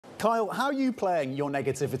Kyle, how are you playing your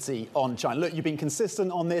negativity on China? Look, you've been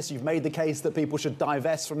consistent on this. You've made the case that people should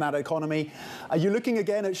divest from that economy. Are you looking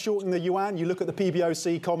again at shorting the yuan? You look at the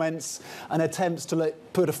PBOC comments and attempts to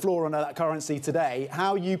put a floor on that currency today.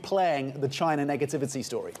 How are you playing the China negativity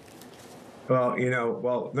story?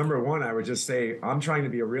 Well, number one, I would just say I'm trying to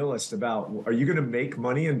be a realist about, are you going to make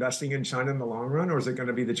money investing in China in the long run, or is it going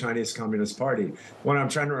to be the Chinese Communist Party? What I'm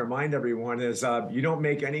trying to remind everyone is you don't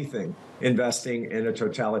make anything investing in a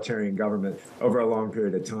totalitarian government over a long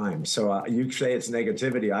period of time. So you say it's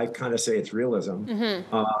negativity. I kind of say it's realism.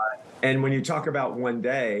 And when you talk about one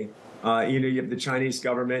day, you have the Chinese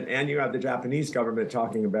government and you have the Japanese government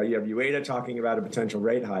talking about, you have UEDA talking about a potential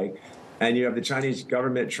rate hike. And you have the Chinese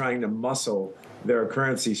government trying to muscle their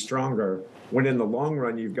currency stronger, when in the long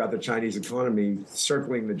run, you've got the Chinese economy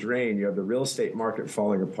circling the drain. You have the real estate market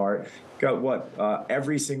falling apart. You've got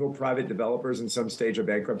every single private developer is in some stage of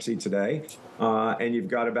bankruptcy today. And you've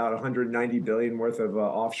got about 190 billion worth of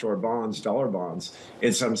offshore bonds, dollar bonds,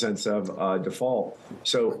 in some sense of default.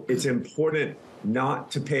 So it's important not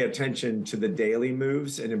to pay attention to the daily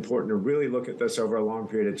moves, and important to really look at this over a long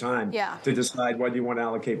period of time to decide whether you want to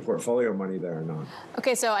allocate portfolio money there or not.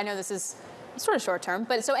 Okay, so I know this is sort of short term,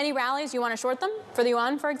 but so any rallies, you want to short them for the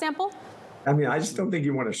yuan, for example? I mean, I just don't think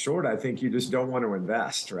you want to short. I think you just don't want to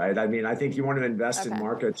invest, right? I mean, I think you want to invest in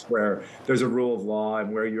markets where there's a rule of law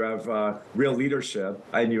and where you have real leadership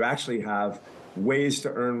and you actually have ways to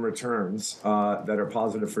earn returns that are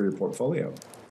positive for your portfolio.